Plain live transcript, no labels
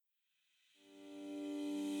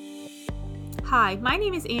Hi, my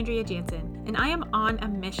name is Andrea Jansen, and I am on a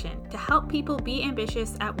mission to help people be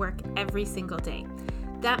ambitious at work every single day.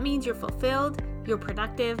 That means you're fulfilled, you're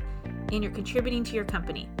productive, and you're contributing to your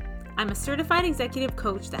company. I'm a certified executive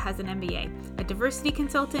coach that has an MBA, a diversity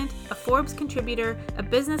consultant, a Forbes contributor, a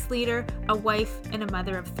business leader, a wife, and a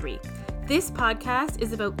mother of 3. This podcast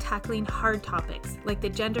is about tackling hard topics like the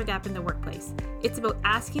gender gap in the workplace. It's about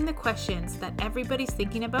asking the questions that everybody's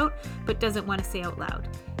thinking about but doesn't want to say out loud.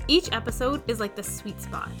 Each episode is like the sweet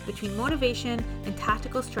spot between motivation and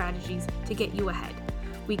tactical strategies to get you ahead.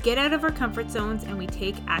 We get out of our comfort zones and we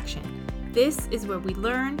take action. This is where we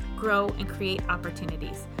learn, grow, and create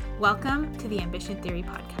opportunities. Welcome to the Ambition Theory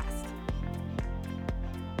Podcast.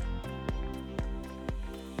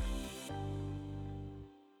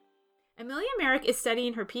 Amelia Merrick is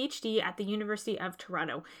studying her PhD at the University of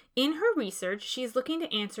Toronto. In her research, she is looking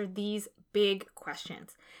to answer these big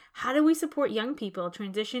questions. How do we support young people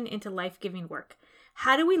transition into life-giving work?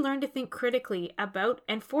 How do we learn to think critically about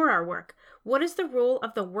and for our work? What is the role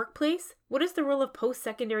of the workplace? What is the role of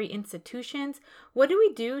post-secondary institutions? What do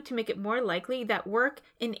we do to make it more likely that work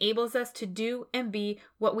enables us to do and be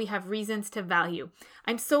what we have reasons to value?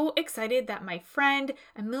 I'm so excited that my friend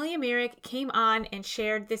Amelia Merrick came on and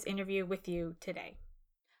shared this interview with you today.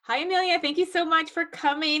 Hi, Amelia. Thank you so much for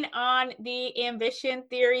coming on the Ambition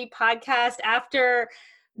Theory podcast. After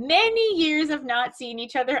many years of not seeing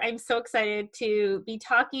each other, I'm so excited to be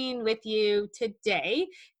talking with you today.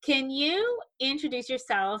 Can you introduce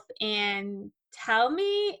yourself and tell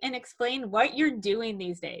me and explain what you're doing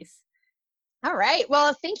these days? All right.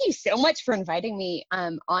 Well, thank you so much for inviting me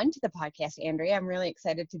onto the podcast, Andrea. I'm really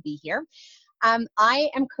excited to be here. I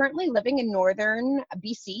am currently living in northern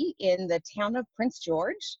BC in the town of Prince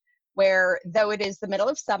George, where though it is the middle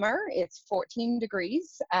of summer, it's 14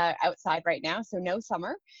 degrees outside right now, so no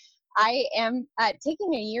summer. I am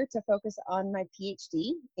taking a year to focus on my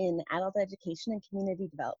PhD in adult education and community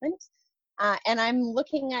development, and I'm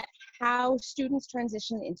looking at how students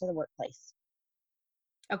transition into the workplace.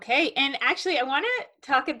 Okay, and actually I want to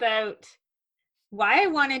talk about why I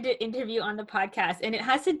wanted to interview on the podcast, and it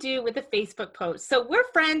has to do with a Facebook post. So we're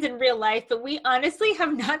friends in real life, but we honestly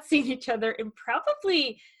have not seen each other in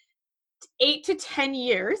probably 8 to 10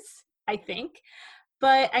 years, I think.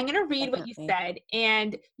 But I'm going to read what you said.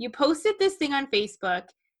 And you posted this thing on Facebook.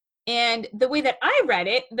 And the way that I read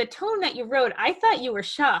it, the tone that you wrote, I thought you were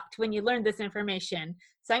shocked when you learned this information.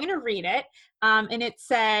 So I'm going to read it. And it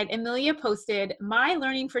said, Amelia posted, "My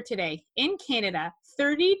learning for today. In Canada,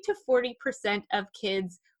 30 to 40% of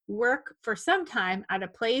kids work for some time at a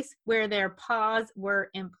place where their paws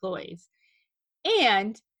were employees.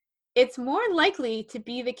 And it's more likely to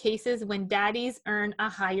be the cases when daddies earn a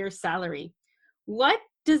higher salary. What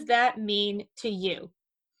does that mean to you?"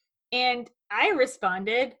 And I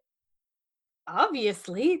responded,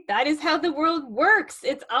 obviously, that is how the world works.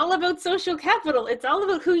 It's all about social capital. It's all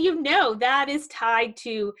about who you know. That is tied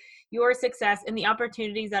to your success and the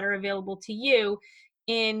opportunities that are available to you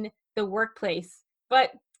in the workplace.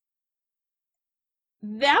 But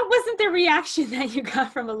that wasn't the reaction that you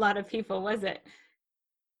got from a lot of people, was it?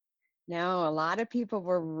 No, a lot of people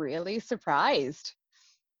were really surprised.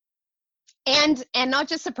 And not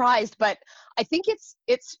just surprised, but I think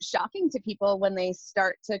it's shocking to people when they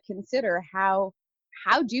start to consider how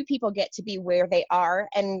do people get to be where they are,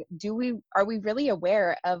 and are we really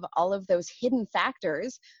aware of all of those hidden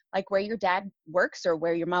factors, like where your dad works or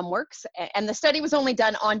where your mom works. And the study was only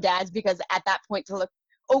done on dads because at that point, to look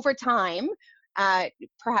over time,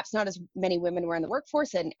 perhaps not as many women were in the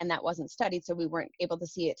workforce, and that wasn't studied, so we weren't able to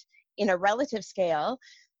see it in a relative scale.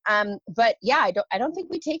 But yeah, I don't think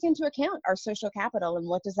we take into account our social capital and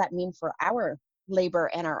what does that mean for our labor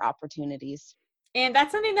and our opportunities. And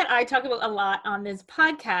that's something that I talk about a lot on this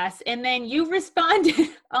podcast. And then you responded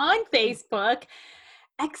on Facebook,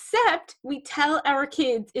 except we tell our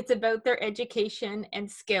kids it's about their education and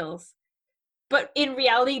skills. But in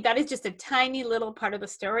reality, that is just a tiny little part of the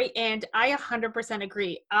story. And I 100%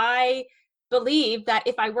 agree. I believe that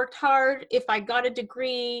if I worked hard, if I got a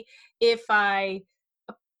degree, if I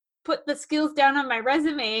put the skills down on my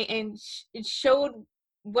resume and it showed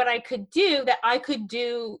what I could do, that I could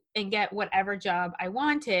do and get whatever job I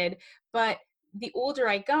wanted. But the older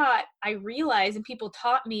I got, I realized, and people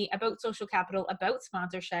taught me about social capital, about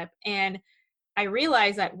sponsorship, and I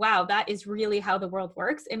realized that, wow, that is really how the world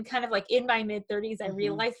works. And kind of like in my mid 30s, I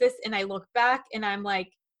realized this, and I look back and I'm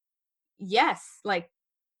like, yes, like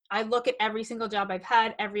I look at every single job I've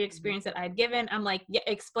had, every experience that I've given, I'm like, yeah,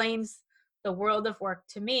 it explains the world of work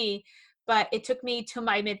to me. But it took me to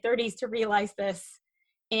my mid 30s to realize this.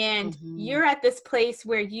 And Mm-hmm. you're at this place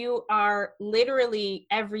where you are literally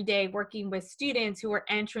every day working with students who are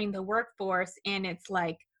entering the workforce. And it's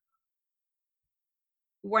like,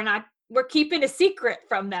 we're keeping a secret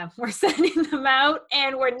from them. We're sending them out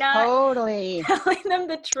and we're not Totally. telling them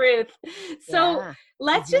the truth. So Yeah.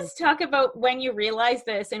 let's Mm-hmm. just talk about when you realized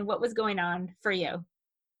this and what was going on for you.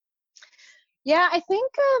 Yeah, I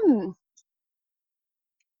think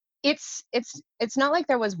it's not like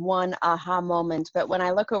there was one aha moment, but when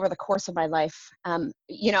I look over the course of my life,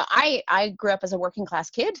 I grew up as a working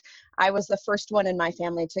class kid. I was the first one in my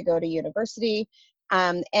family to go to university.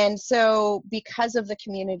 And so because of the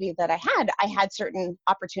community that I had certain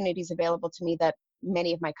opportunities available to me that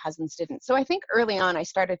many of my cousins didn't. So I think early on I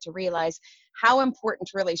started to realize how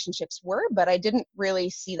important relationships were, but I didn't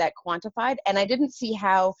really see that quantified. And I didn't see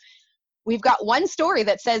how we've got one story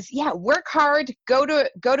that says, yeah, work hard, go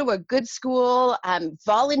to a good school,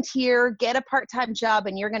 volunteer, get a part-time job,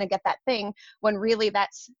 and you're going to get that thing, when really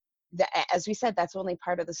as we said, that's only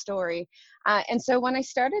part of the story. And so when I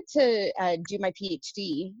started to do my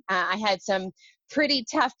PhD, I had some pretty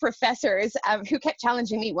tough professors who kept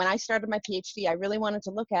challenging me. When I started my PhD, I really wanted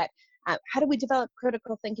to look at how do we develop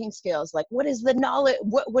critical thinking skills? Like, what is the knowledge?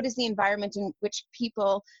 What is the environment in which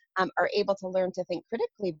people are able to learn to think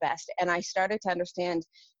critically best? And I started to understand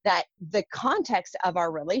that the context of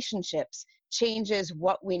our relationships changes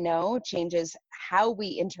what we know, changes how we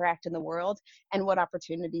interact in the world, and what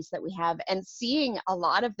opportunities that we have. And seeing a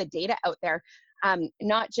lot of the data out there,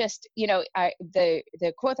 not just,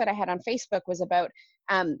 the quote that I had on Facebook was about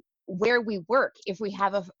where we work. If we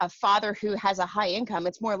have a father who has a high income,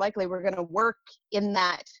 it's more likely we're going to work in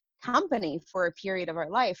that company for a period of our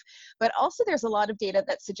life. But also there's a lot of data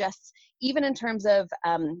that suggests, even in terms of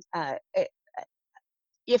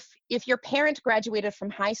if your parent graduated from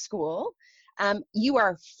high school, you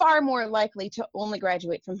are far more likely to only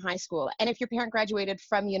graduate from high school. And if your parent graduated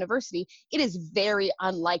from university, it is very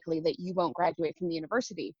unlikely that you won't graduate from the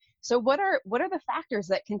university. So what are the factors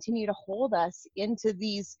that continue to hold us into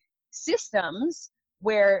these systems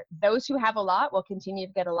where those who have a lot will continue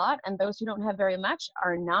to get a lot, and those who don't have very much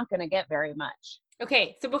are not going to get very much?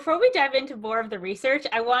 Okay, so before we dive into more of the research,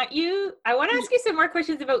 I want to ask you some more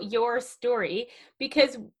questions about your story,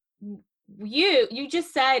 because you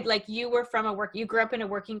just said, like, you grew up in a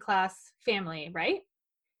working class family, right?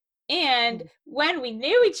 And when we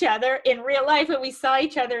knew each other in real life, when we saw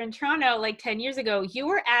each other in Toronto like 10 years ago, you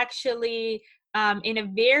were actually in a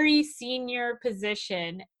very senior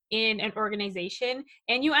position in an organization,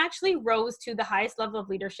 and you actually rose to the highest level of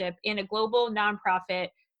leadership in a global nonprofit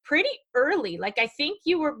pretty early. Like, I think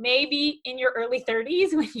you were maybe in your early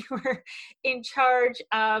 30s when you were in charge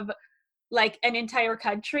of like an entire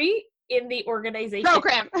country in the organization.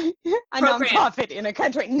 Program. A nonprofit in a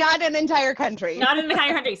country, not an entire country. Not an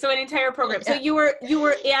entire country, so an entire program. Yeah. So you were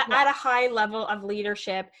at a high level of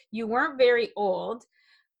leadership. You weren't very old.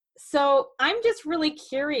 So I'm just really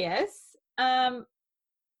curious,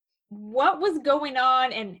 what was going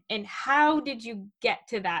on, and how did you get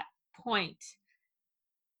to that point?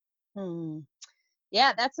 Hmm.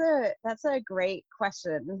 Yeah, that's a great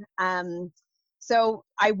question. So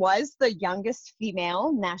I was the youngest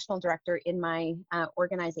female national director in my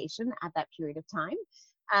organization at that period of time.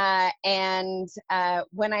 And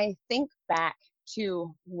when I think back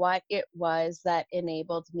to what it was that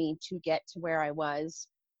enabled me to get to where I was,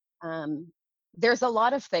 um, there's a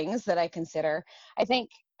lot of things that I consider. I think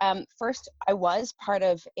first, I was part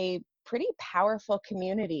of a pretty powerful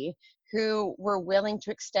community who were willing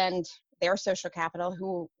to extend their social capital,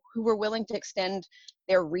 who were willing to extend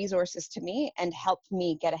their resources to me and helped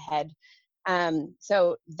me get ahead.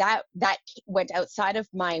 So that went outside of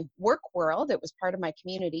my work world. It was part of my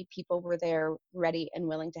community. People were there ready and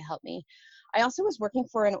willing to help me. I also was working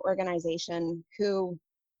for an organization who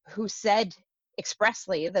said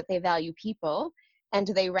expressly that they value people and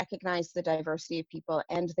they recognize the diversity of people,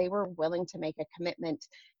 and they were willing to make a commitment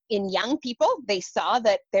in young people. They saw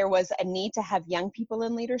that there was a need to have young people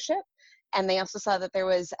in leadership, and they also saw that there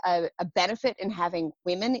was a benefit in having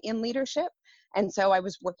women in leadership. And so I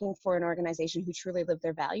was working for an organization who truly lived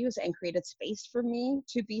their values and created space for me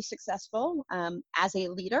to be successful as a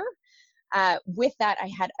leader. With that, I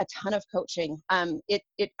had a ton of coaching.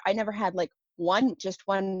 I never had like just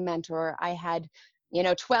one mentor. I had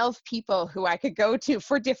 12 people who I could go to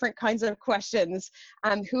for different kinds of questions,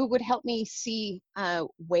 who would help me see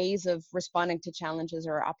ways of responding to challenges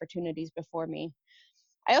or opportunities before me.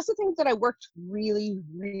 I also think that I worked really,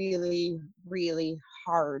 really, really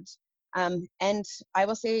hard. And I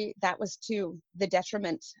will say that was to the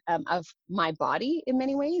detriment of my body in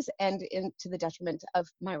many ways, and to the detriment of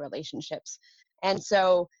my relationships. And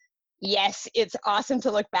so, yes, it's awesome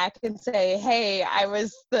to look back and say, hey, I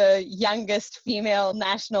was the youngest female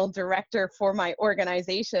national director for my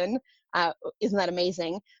organization. Isn't that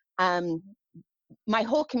amazing? Um, my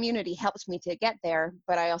whole community helped me to get there,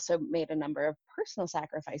 but I also made a number of personal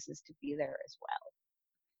sacrifices to be there as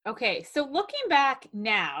well. Okay, so looking back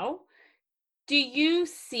now, do you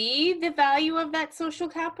see the value of that social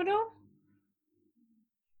capital?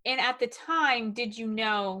 And at the time, did you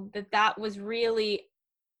know that that was really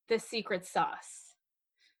the secret sauce?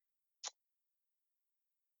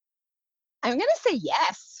 I'm going to say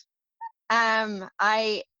yes.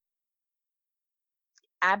 I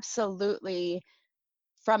absolutely,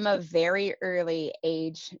 from a very early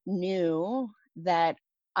age, knew that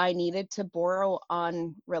I needed to borrow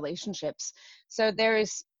on relationships. So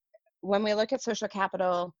when we look at social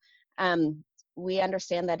capital, um, we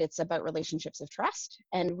understand that it's about relationships of trust,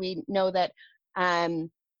 and we know that um,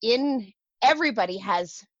 in everybody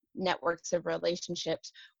has networks of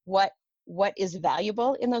relationships. What is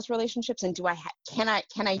valuable in those relationships, and can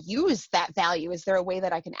I use that value? Is there a way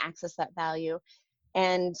that I can access that value?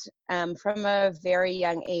 And from a very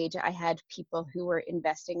young age, I had people who were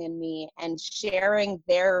investing in me and sharing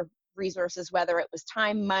their resources, whether it was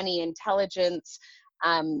time, money, intelligence,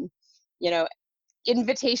 um, you know,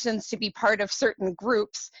 invitations to be part of certain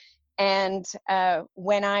groups. And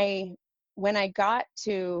when I got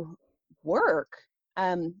to work,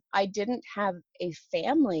 I didn't have a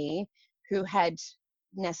family who had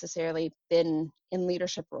necessarily been in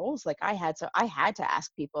leadership roles like I had, so I had to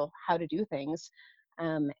ask people how to do things.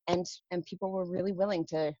 And people were really willing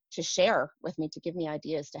to share with me, to give me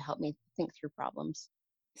ideas, to help me think through problems.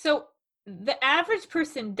 So the average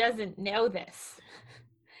person doesn't know this.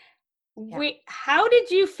 Yeah. Wait, how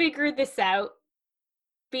did you figure this out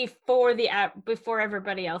before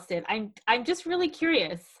everybody else did? I'm just really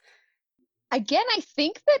curious. Again, I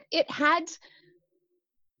think that it had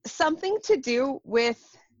something to do with,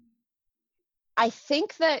 I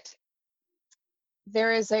think that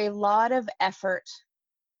there is a lot of effort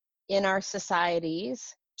in our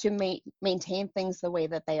societies to maintain things the way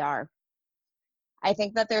that they are. I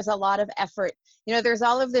think that there's a lot of effort. There's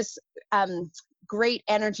all of this great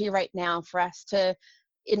energy right now for us to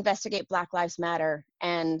investigate Black Lives Matter.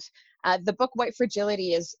 And the book White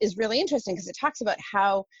Fragility is really interesting, because it talks about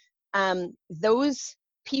how those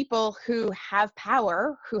people who have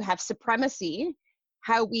power, who have supremacy,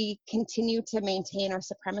 how we continue to maintain our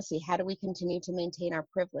supremacy, how do we continue to maintain our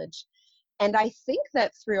privilege. And I think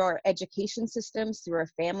that through our education systems, through our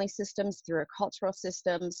family systems, through our cultural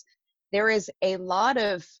systems, there is a lot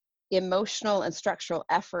of emotional and structural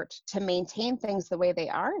effort to maintain things the way they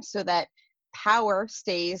are, so that power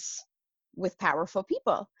stays with powerful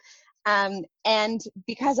people. And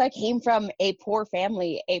because I came from a poor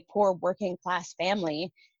family, a poor working class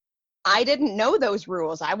family, I didn't know those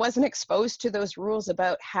rules. I wasn't exposed to those rules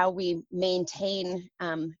about how we maintain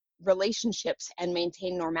relationships and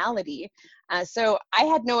maintain normality. So I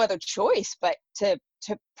had no other choice but to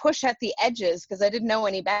push at the edges, because I didn't know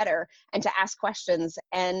any better, and to ask questions.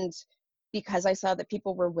 And because I saw that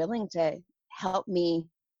people were willing to help me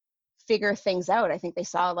figure things out, I think they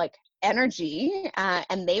saw like energy,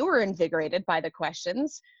 and they were invigorated by the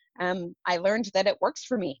questions. I learned that it works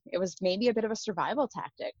for me. It was maybe a bit of a survival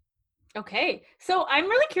tactic. Okay, so I'm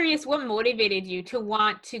really curious what motivated you to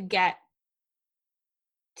want to get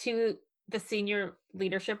to the senior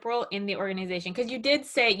leadership role in the organization, because you did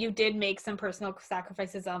say you did make some personal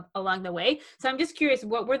sacrifices along the way. So I'm just curious,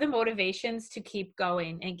 what were the motivations to keep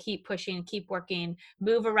going and keep pushing, keep working,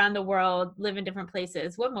 move around the world, live in different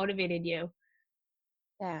places? What motivated you?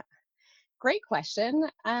 Yeah, great question.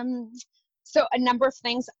 So a number of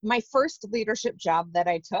things. My first leadership job that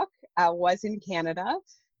I took was in Canada.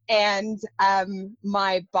 And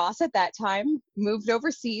my boss at that time moved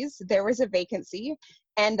overseas. There was a vacancy.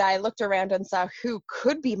 And I looked around and saw who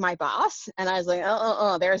could be my boss. And I was like,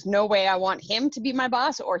 there's no way I want him to be my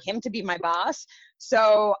boss or him to be my boss.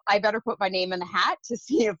 So I better put my name in the hat to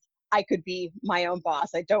see if I could be my own boss.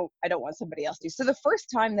 I don't want somebody else to. So the first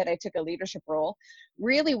time that I took a leadership role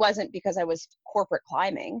really wasn't because I was corporate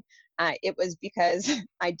climbing. It was because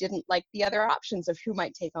I didn't like the other options of who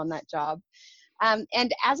might take on that job.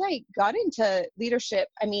 And as I got into leadership,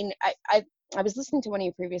 I mean, I was listening to one of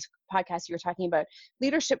your previous podcasts. You were talking about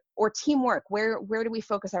leadership or teamwork. Where do we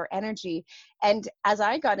focus our energy? And as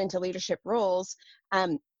I got into leadership roles,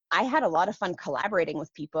 I had a lot of fun collaborating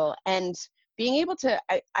with people and being able to,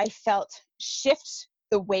 I felt, shift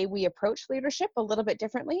the way we approach leadership a little bit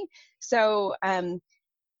differently. So I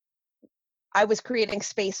was creating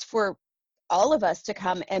space for all of us to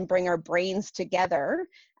come and bring our brains together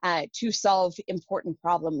to solve important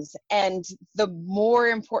problems. And the more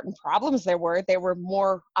important problems there were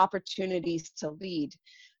more opportunities to lead.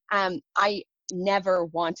 I never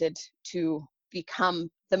wanted to become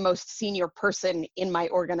the most senior person in my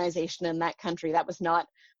organization in that country. That was not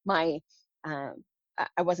my,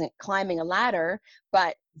 I wasn't climbing a ladder,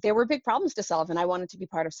 but there were big problems to solve, and I wanted to be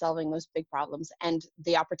part of solving those big problems. And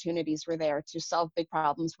the opportunities were there to solve big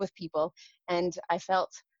problems with people. And I felt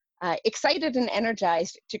excited and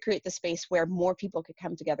energized to create the space where more people could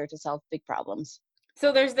come together to solve big problems.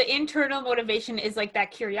 So there's the internal motivation is like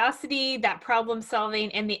that curiosity, that problem solving,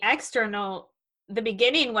 and the external, the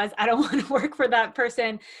beginning was, I don't want to work for that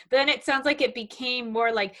person. But then it sounds like it became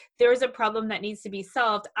more like there's a problem that needs to be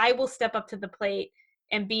solved. I will step up to the plate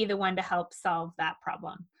and be the one to help solve that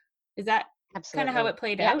problem. Is that kind of how Absolutely. it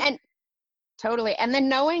played Yeah, out? and totally. And then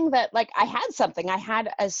knowing that like I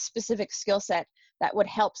had a specific skill set that would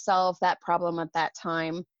help solve that problem at that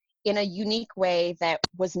time in a unique way that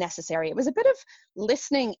was necessary. It was a bit of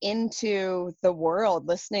listening into the world,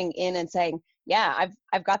 listening in and saying, yeah,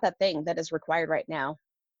 I've got that thing that is required right now.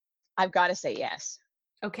 I've got to say yes.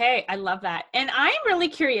 Okay, I love that. And I'm really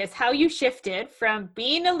curious how you shifted from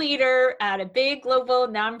being a leader at a big global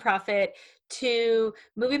nonprofit to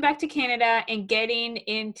moving back to Canada and getting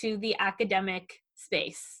into the academic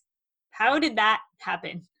space. How did that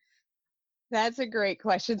happen? That's a great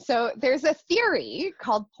question. So there's a theory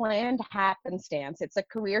called planned happenstance. It's a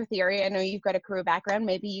career theory. I know you've got a career background.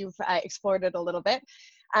 Maybe you've explored it a little bit.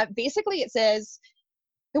 Basically, it says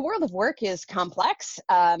the world of work is complex.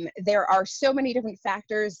 There are so many different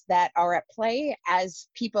factors that are at play as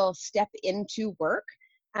people step into work.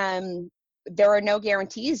 There are no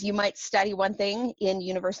guarantees. You might study one thing in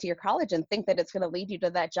university or college and think that it's going to lead you to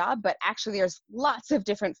that job, but actually there's lots of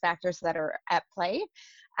different factors that are at play.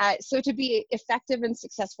 So to be effective and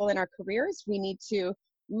successful in our careers, we need to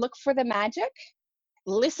look for the magic,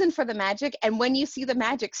 listen for the magic, and when you see the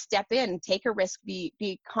magic, step in, take a risk,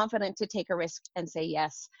 be confident to take a risk and say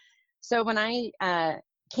yes. So when I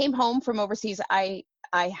came home from overseas, I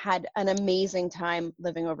had an amazing time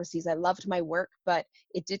living overseas. I loved my work, but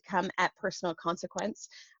it did come at personal consequence.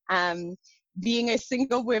 Being a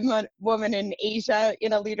single woman in Asia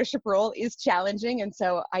in a leadership role is challenging, and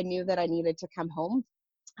so I knew that I needed to come home.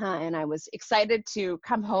 And I was excited to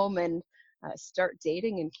come home and start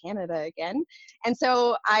dating in Canada again. And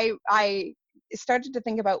so I started to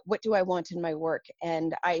think about what do I want in my work,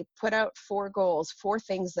 and I put out 4 goals, 4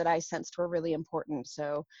 things that I sensed were really important.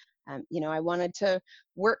 So I wanted to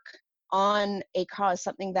work on a cause,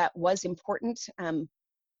 something that was important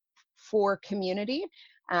for community.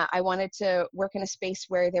 I wanted to work in a space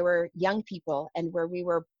where there were young people and where we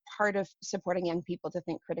were part of supporting young people to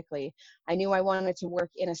think critically. I knew I wanted to work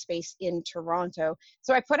in a space in Toronto.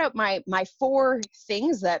 So I put out my 4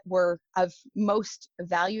 things that were of most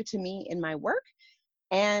value to me in my work,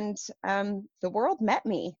 and the world met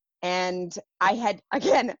me. And I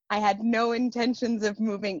had no intentions of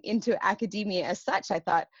moving into academia as such. I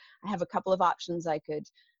thought I have a couple of options. I could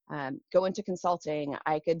go into consulting.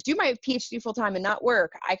 I could do my PhD full time and not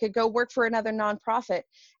work. I could go work for another nonprofit.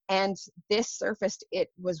 And this surfaced, it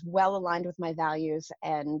was well aligned with my values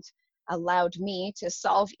and allowed me to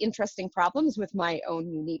solve interesting problems with my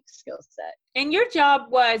own unique skill set. And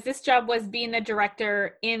this job was being the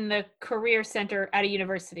director in the career center at a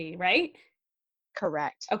university, right?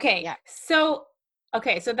 Correct. Okay. Yeah. So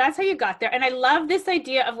that's how you got there. And I love this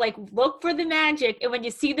idea of like, look for the magic. And when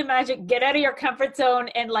you see the magic, get out of your comfort zone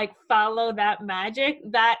and like follow that magic.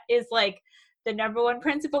 That is like the number one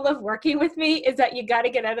principle of working with me, is that you got to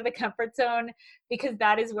get out of the comfort zone, because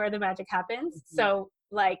that is where the magic happens. Mm-hmm. So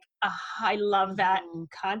like, I love that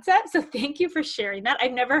concept. So thank you for sharing that.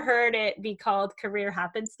 I've never heard it be called career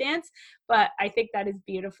happenstance, but I think that is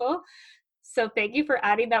beautiful. So thank you for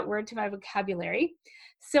adding that word to my vocabulary.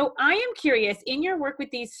 So I am curious, in your work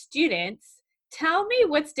with these students, tell me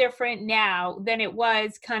what's different now than it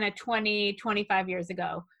was kind of 20, 25 years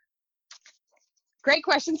ago. Great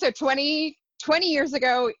question. So 20 years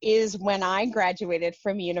ago is when I graduated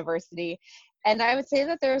from university. And I would say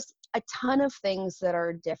that there's a ton of things that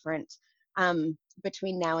are different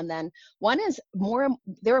between now and then. One is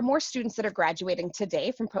there are more students that are graduating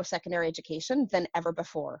today from post-secondary education than ever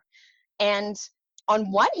before. And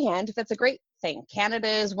on one hand, that's a great thing. Canada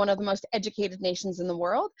is one of the most educated nations in the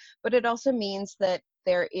world, but it also means that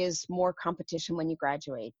there is more competition when you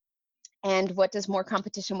graduate. And what does more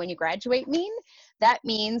competition when you graduate mean? That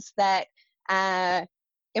means that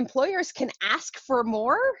employers can ask for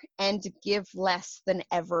more and give less than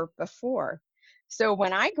ever before. So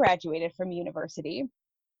when I graduated from university,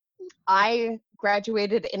 I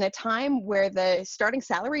graduated in a time where the starting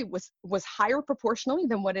salary was higher proportionally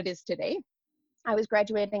than what it is today. I was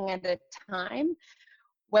graduating at a time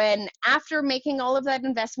when, after making all of that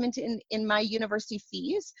investment in my university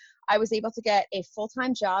fees, I was able to get a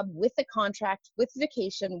full-time job with a contract, with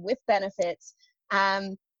vacation, with benefits,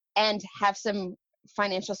 and have some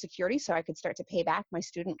financial security so I could start to pay back my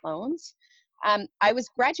student loans. I was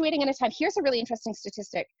graduating in a time, here's a really interesting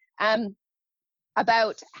statistic,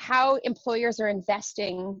 about how employers are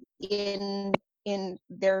investing in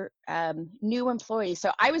their new employees.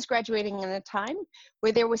 So I was graduating in a time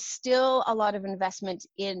where there was still a lot of investment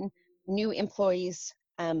in new employees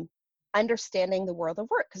understanding the world of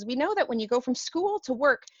work, because we know that when you go from school to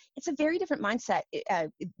work, it's a very different mindset.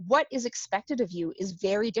 What is expected of you is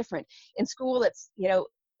very different. In school, it's, you know,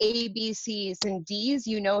 A, B, C's, and D's.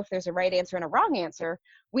 You know if there's a right answer and a wrong answer.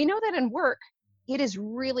 We know that in work, it is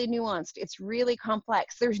really nuanced. It's really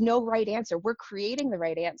complex. There's no right answer. We're creating the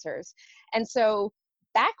right answers. And so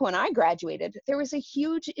back when I graduated, there was a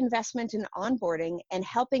huge investment in onboarding and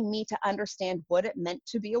helping me to understand what it meant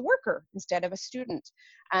to be a worker instead of a student.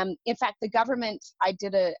 In fact, the government, I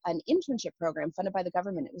did an internship program funded by the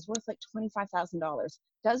government. It was worth like $25,000.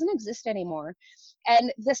 Doesn't exist anymore.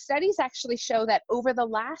 And the studies actually show that over the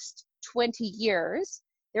last 20 years,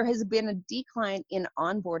 there has been a decline in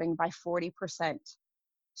onboarding by 40%.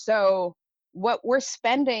 So what we're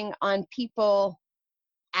spending on people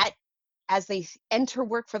as they enter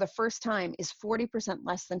work for the first time is 40%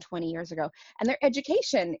 less than 20 years ago. And their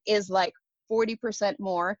education is like 40%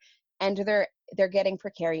 more, and they're getting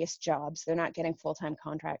precarious jobs. They're not getting full-time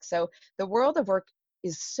contracts. So the world of work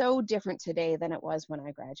is so different today than it was when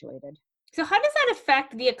I graduated. So how does that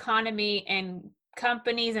affect the economy and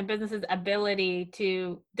companies and businesses' ability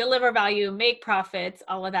to deliver value, make profits,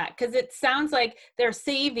 all of that? Because it sounds like they're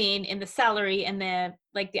saving in the salary and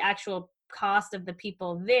the actual cost of the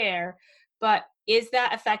people there, but is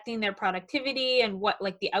that affecting their productivity and what,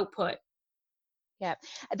 like, the output? Yeah,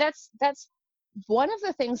 that's one of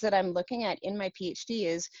the things that I'm looking at in my PhD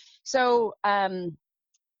is, so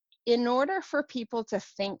in order for people to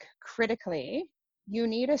think critically, you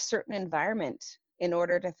need a certain environment in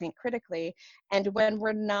order to think critically. And when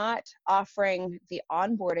we're not offering the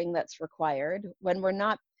onboarding that's required, when we're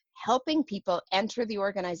not helping people enter the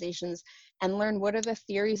organizations and learn what are the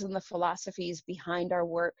theories and the philosophies behind our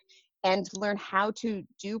work and learn how to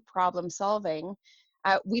do problem solving,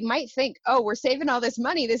 we might think, oh, we're saving all this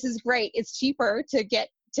money. This is great. It's cheaper to get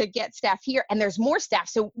staff here, and there's more staff,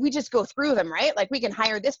 so we just go through them, right? Like, we can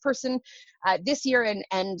hire this person this year,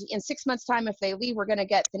 and in 6 months time, if they leave, we're going to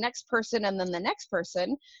get the next person and then the next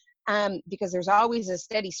person, because there's always a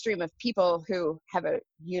steady stream of people who have a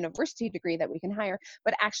university degree that we can hire.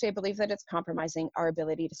 But actually, I believe that it's compromising our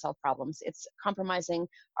ability to solve problems. It's compromising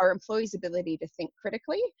our employees' ability to think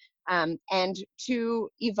critically, and to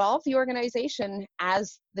evolve the organization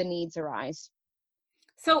as the needs arise.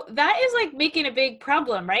 So that is like making a big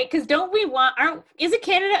problem, right? Because don't we want, isn't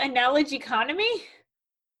Canada a knowledge economy?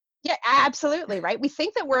 Yeah, absolutely, right? We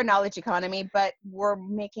think that we're a knowledge economy, but we're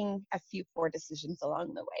making a few poor decisions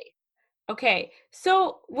along the way. Okay,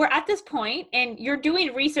 so we're at this point and you're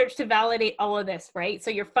doing research to validate all of this, right?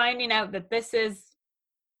 So you're finding out that this is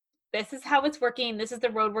how it's working, this is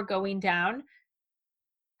the road we're going down.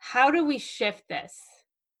 How do we shift this?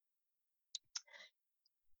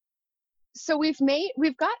 So we've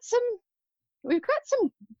got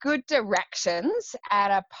some good directions at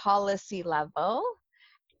a policy level,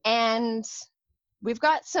 and we've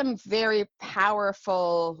got some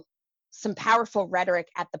powerful rhetoric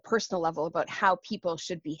at the personal level about how people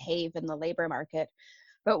should behave in the labor market.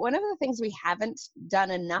 But one of the things we haven't done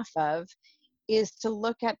enough of is to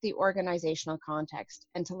look at the organizational context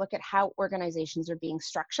and to look at how organizations are being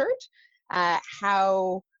structured,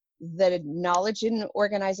 how the knowledge in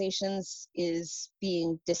organizations is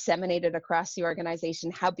being disseminated across the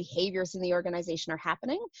organization, how behaviors in the organization are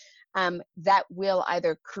happening, that will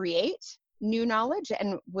either create new knowledge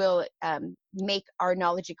and will make our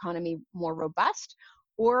knowledge economy more robust,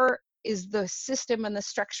 or is the system and the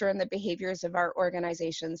structure and the behaviors of our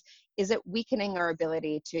organizations, is it weakening our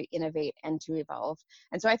ability to innovate and to evolve?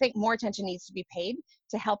 And so I think more attention needs to be paid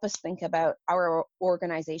to help us think about our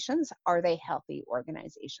organizations. Are they healthy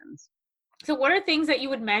organizations? So what are things that you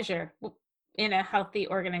would measure in a healthy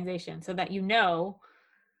organization so that you know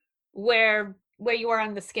where you are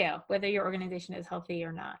on the scale, whether your organization is healthy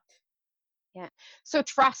or not? Yeah. So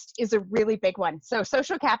trust is a really big one. So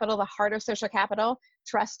social capital, the heart of social capital,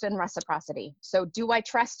 trust and reciprocity. So do I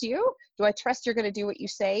trust you? Do I trust you're going to do what you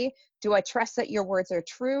say? Do I trust that your words are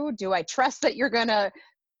true? Do I trust that you're going to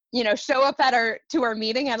show up to our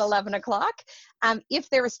meeting at 11 o'clock. If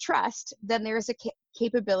there is trust, then there is a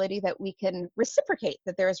capability that we can reciprocate,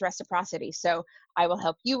 that there is reciprocity. So I will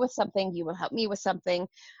help you with something, you will help me with something.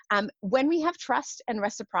 When we have trust and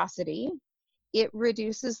reciprocity, it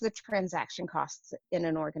reduces the transaction costs in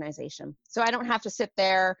an organization. So I don't have to sit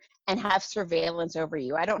there and have surveillance over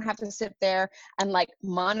you. I don't have to sit there and like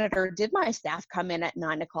monitor, did my staff come in at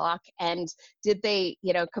 9 o'clock and did they,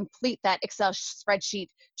 complete that Excel spreadsheet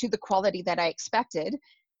to the quality that I expected?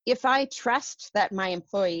 If I trust that my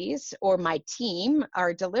employees or my team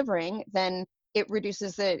are delivering, then it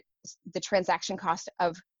reduces the transaction cost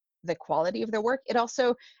of the quality of their work. It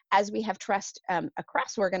also, as we have trust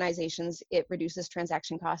across organizations, it reduces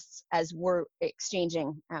transaction costs as we're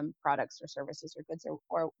exchanging products or services or goods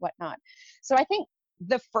or whatnot. So I think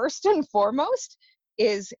the first and foremost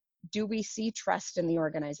is, do we see trust in the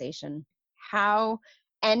organization? How,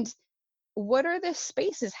 and what are the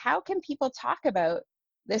spaces? How can people talk about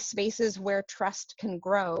the spaces where trust can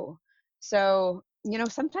grow? So,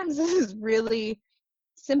 sometimes this is really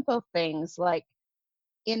simple things like,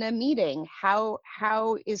 in a meeting, how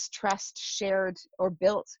is trust shared or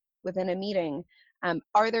built within a meeting?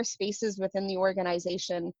 Are there spaces within the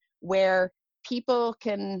organization where people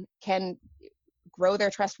can grow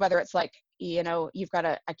their trust, whether it's like, you've got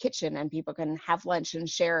a kitchen and people can have lunch and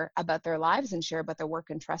share about their lives and share about their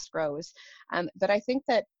work, and trust grows. But I think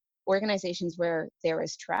that organizations where there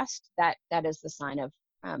is trust, that is the sign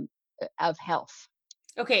of health.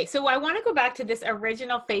 Okay, so I want to go back to this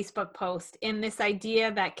original Facebook post in this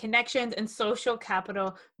idea that connections and social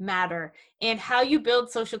capital matter, and how you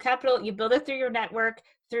build social capital. You build it through your network,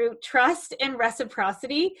 through trust and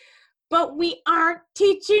reciprocity, but we aren't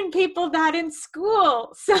teaching people that in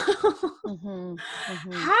school. So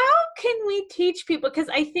how can we teach people? Because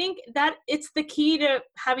I think that it's the key to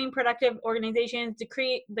having productive organizations, to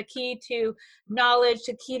create the key to knowledge,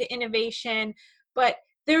 the key to innovation. But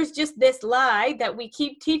there's just this lie that we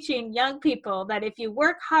keep teaching young people, that if you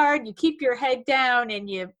work hard, you keep your head down and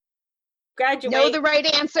you graduate, know the right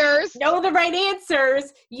answers,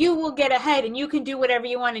 you will get ahead and you can do whatever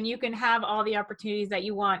you want and you can have all the opportunities that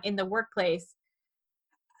you want in the workplace.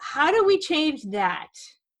 How do we change that?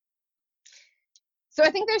 So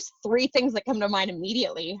I think there's 3 things that come to mind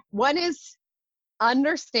immediately. One is,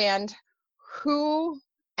 understand who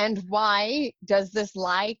and why does this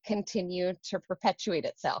lie continue to perpetuate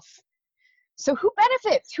itself? So who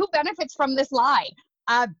benefits? Who benefits from this lie?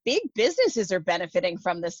 Big businesses are benefiting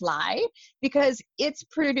from this lie because it's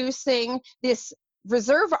producing this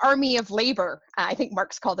reserve army of labor. I think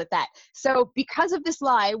Marx called it that. So because of this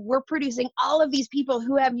lie, we're producing all of these people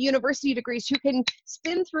who have university degrees who can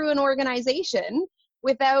spin through an organization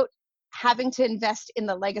without having to invest in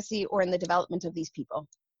the legacy or in the development of these people.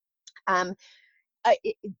 And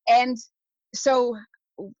so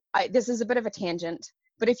this is a bit of a tangent,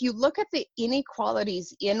 but if you look at the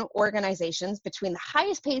inequalities in organizations between the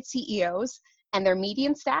highest paid CEOs and their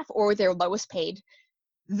median staff or their lowest paid,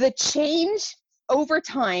 the change over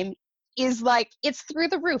time is like, it's through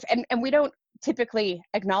the roof. And we don't typically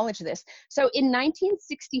acknowledge this. So in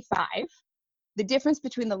 1965, the difference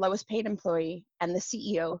between the lowest paid employee and the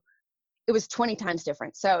CEO, it was 20 times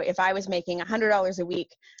different. So if I was making $100 a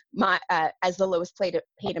week, as the lowest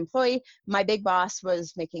paid employee, my big boss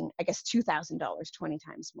was making, I guess, $2,000, 20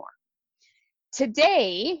 times more.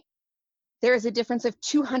 Today, there is a difference of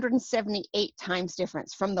 278 times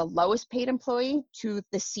difference from the lowest paid employee to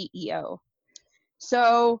the CEO.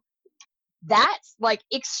 So that's like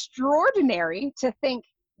extraordinary to think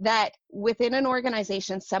that within an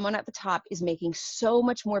organization, someone at the top is making so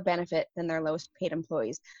much more benefit than their lowest paid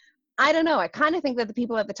employees. I don't know. I kind of think that the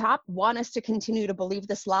people at the top want us to continue to believe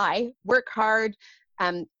this lie, work hard,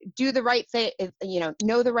 do the right thing,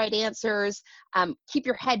 know the right answers, keep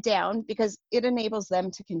your head down, because it enables them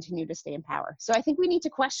to continue to stay in power. So I think we need to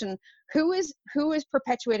question who is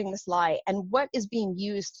perpetuating this lie and what is being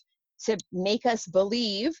used to make us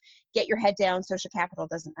believe, get your head down, social capital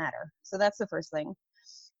doesn't matter. So that's the first thing.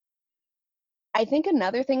 I think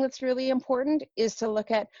another thing that's really important is to look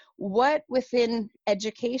at what within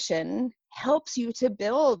education helps you to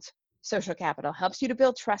build social capital, helps you to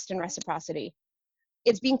build trust and reciprocity.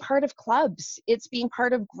 It's being part of clubs. It's being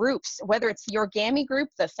part of groups, whether it's the origami group,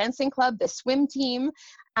 the fencing club, the swim team.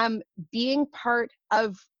 Being part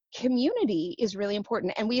of community is really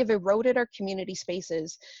important. And we have eroded our community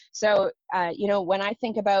spaces. So, when I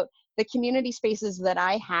think about the community spaces that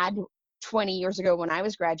I had 20 years ago when I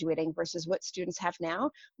was graduating versus what students have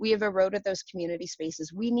now, we have eroded those community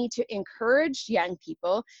spaces. We need to encourage young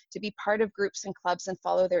people to be part of groups and clubs and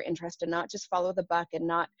follow their interest and not just follow the buck and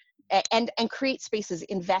not and create spaces,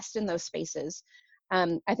 invest in those spaces.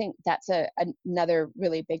 I think that's another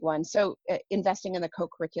really big one. So investing in the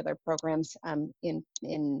co-curricular programs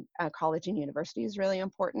in college and university is really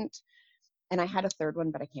important. And I had a third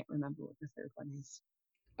one, but I can't remember what the third one is.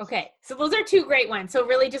 Okay, so those are two great ones. So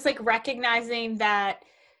really just like recognizing that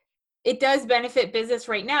it does benefit business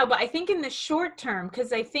right now, but I think in the short term,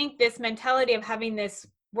 because I think this mentality of having this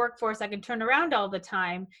workforce that can turn around all the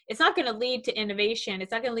time, it's not going to lead to innovation.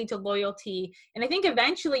 It's not going to lead to loyalty. And I think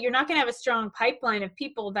eventually you're not going to have a strong pipeline of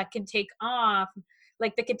people that can take off,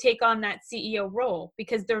 like that could take on that CEO role,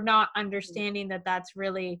 because they're not understanding that that's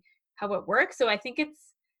really how it works. So I think it's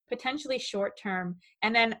potentially short term.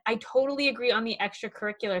 And then I totally agree on the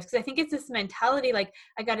extracurriculars, because I think it's this mentality like,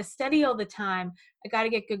 I got to study all the time. I got to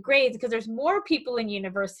get good grades, because there's more people in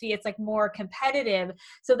university. It's like more competitive.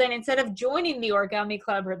 So then instead of joining the origami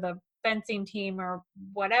club or the fencing team or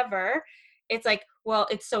whatever, it's like, well,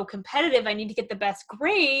 it's so competitive. I need to get the best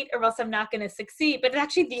grade or else I'm not going to succeed. But it's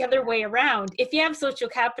actually the other way around. If you have social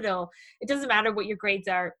capital, it doesn't matter what your grades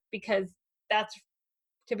are, because that's,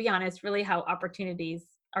 to be honest, really how opportunities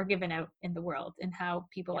are given out in the world and how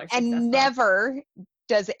people are successful. And never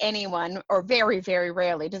does anyone, or very, very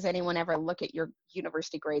rarely does anyone ever look at your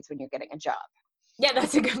university grades when you're getting a job. Yeah,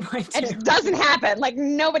 that's a good point too. It doesn't happen. Like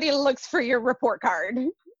nobody looks for your report card.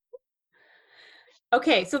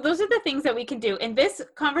 Okay, so those are the things that we can do. And this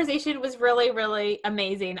conversation was really, really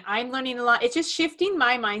amazing. I'm learning a lot. It's just shifting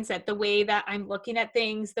my mindset, the way that I'm looking at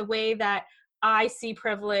things, the way that I see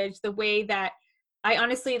privilege, the way that I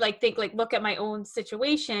honestly look at my own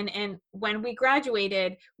situation. And when we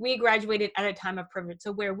graduated at a time of privilege.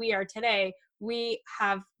 So where we are today, we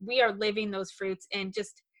are living those fruits, and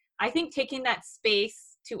just, I think taking that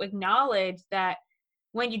space to acknowledge that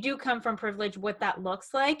when you do come from privilege, what that looks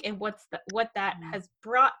like and what that has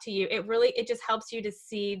brought to you, it just helps you to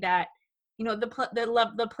see that,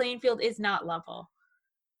 the playing field is not level.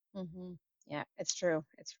 Mm-hmm. Yeah, it's true.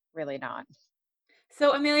 It's really not.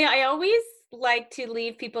 So Amelia, I always like to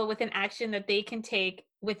leave people with an action that they can take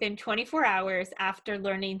within 24 hours after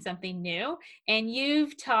learning something new. And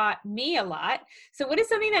you've taught me a lot. So what is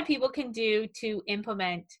something that people can do to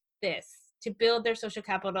implement this, to build their social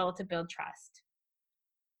capital, to build trust?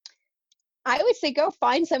 I would say go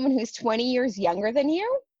find someone who's 20 years younger than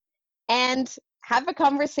you and have a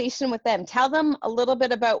conversation with them. Tell them a little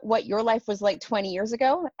bit about what your life was like 20 years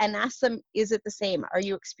ago and ask them, is it the same? Are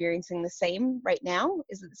you experiencing the same right now?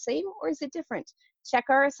 Is it the same or is it different? Check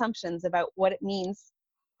our assumptions about what it means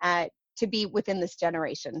to be within this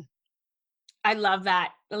generation. I love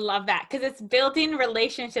that. I love that, because it's building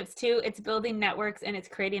relationships too. It's building networks and it's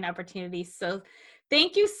creating opportunities. So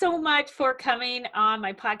thank you so much for coming on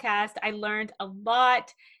my podcast. I learned a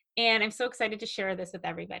lot and I'm so excited to share this with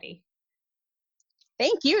everybody.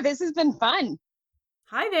 Thank you. This has been fun.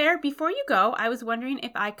 Hi there. Before you go, I was wondering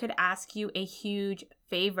if I could ask you a huge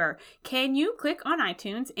favor. Can you click on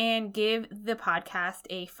iTunes and give the podcast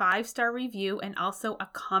a 5-star review and also a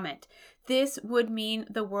comment? This would mean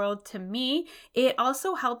the world to me. It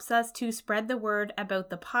also helps us to spread the word about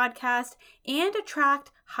the podcast and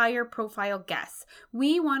attract higher profile guests.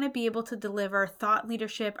 We want to be able to deliver thought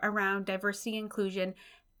leadership around diversity and inclusion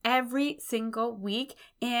every single week,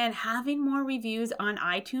 and having more reviews on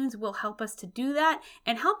iTunes will help us to do that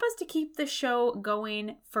and help us to keep the show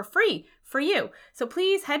going for free for you. So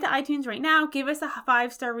please head to iTunes right now, give us a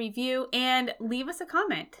 5-star review, and leave us a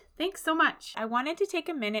comment. Thanks so much. I wanted to take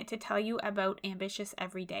a minute to tell you about Ambitious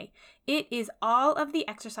Everyday. It is all of the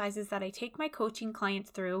exercises that I take my coaching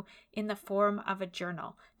clients through in the form of a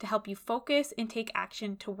journal to help you focus and take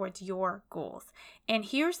action towards your goals. And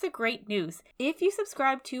here's the great news. If you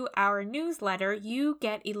subscribe to our newsletter, you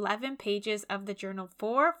get 11 pages of the journal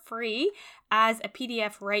for free as a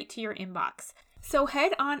PDF right to your inbox. So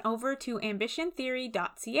head on over to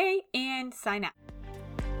ambitiontheory.ca and sign up.